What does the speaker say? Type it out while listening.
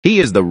He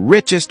is the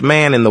richest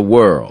man in the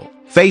world.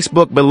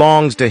 Facebook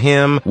belongs to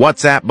him,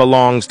 WhatsApp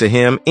belongs to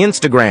him,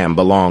 Instagram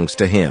belongs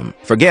to him.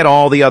 Forget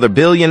all the other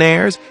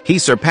billionaires, he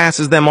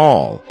surpasses them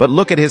all. But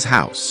look at his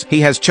house. He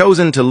has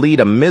chosen to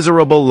lead a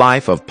miserable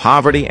life of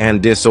poverty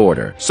and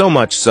disorder, so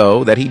much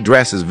so that he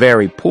dresses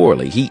very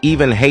poorly. He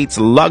even hates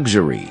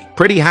luxury.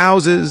 Pretty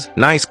houses,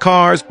 nice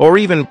cars, or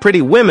even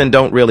pretty women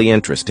don't really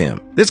interest him.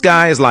 This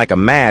guy is like a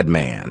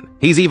madman.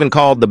 He's even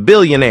called the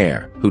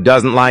billionaire who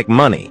doesn't like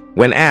money.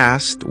 When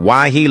asked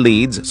why he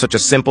leads such a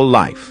simple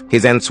life,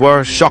 his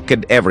answer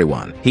shocked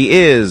everyone. He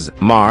is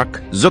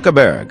Mark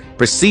Zuckerberg,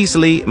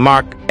 precisely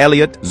Mark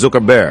Elliott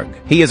Zuckerberg.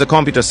 He is a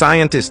computer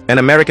scientist, an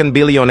American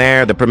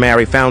billionaire, the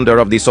primary founder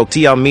of the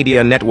social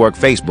media network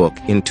Facebook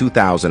in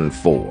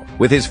 2004.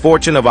 With his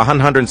fortune of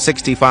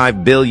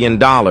 $165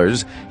 billion,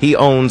 he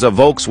owns a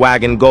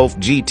Volkswagen Golf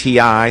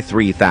GTI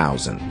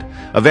 3000,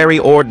 a very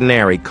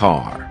ordinary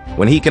car,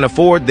 when he can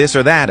afford this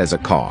or that as a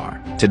car.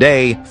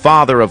 Today,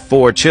 father of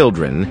 4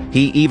 children,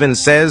 he even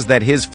says that his